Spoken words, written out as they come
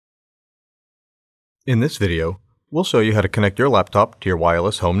In this video, we'll show you how to connect your laptop to your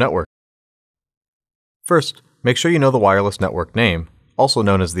wireless home network. First, make sure you know the wireless network name, also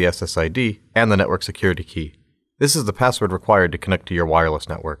known as the SSID, and the network security key. This is the password required to connect to your wireless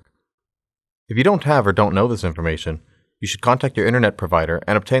network. If you don't have or don't know this information, you should contact your internet provider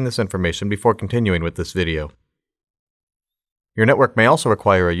and obtain this information before continuing with this video. Your network may also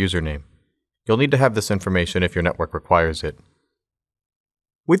require a username. You'll need to have this information if your network requires it.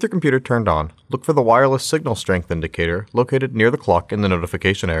 With your computer turned on, look for the wireless signal strength indicator located near the clock in the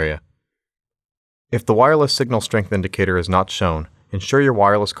notification area. If the wireless signal strength indicator is not shown, ensure your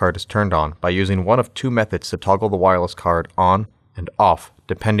wireless card is turned on by using one of two methods to toggle the wireless card on and off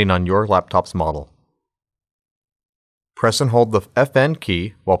depending on your laptop's model. Press and hold the FN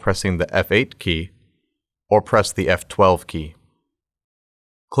key while pressing the F8 key, or press the F12 key.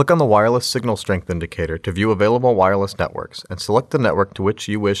 Click on the wireless signal strength indicator to view available wireless networks and select the network to which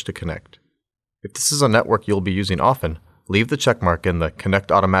you wish to connect. If this is a network you'll be using often, leave the checkmark in the Connect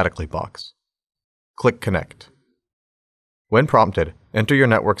Automatically box. Click Connect. When prompted, enter your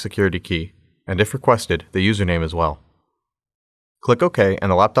network security key, and if requested, the username as well. Click OK and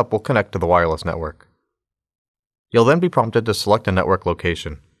the laptop will connect to the wireless network. You'll then be prompted to select a network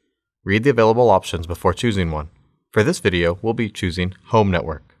location. Read the available options before choosing one. For this video, we'll be choosing Home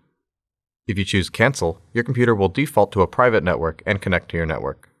Network. If you choose Cancel, your computer will default to a private network and connect to your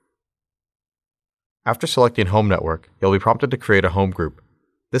network. After selecting Home Network, you'll be prompted to create a home group.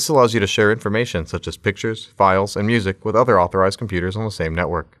 This allows you to share information such as pictures, files, and music with other authorized computers on the same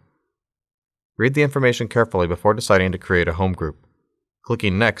network. Read the information carefully before deciding to create a home group.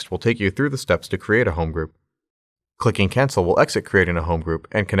 Clicking Next will take you through the steps to create a home group. Clicking Cancel will exit creating a home group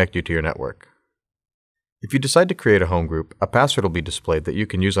and connect you to your network. If you decide to create a home group, a password will be displayed that you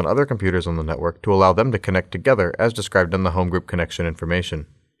can use on other computers on the network to allow them to connect together as described in the home group connection information.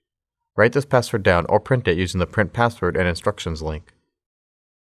 Write this password down or print it using the Print Password and Instructions link.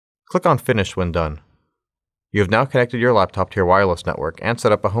 Click on Finish when done. You have now connected your laptop to your wireless network and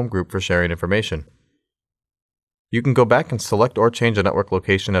set up a home group for sharing information. You can go back and select or change a network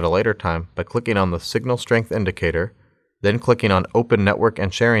location at a later time by clicking on the Signal Strength indicator, then clicking on Open Network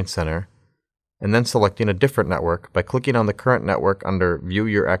and Sharing Center, and then selecting a different network by clicking on the current network under View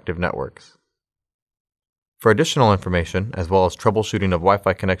Your Active Networks. For additional information, as well as troubleshooting of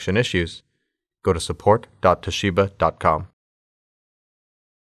Wi-Fi connection issues, go to support.toshiba.com.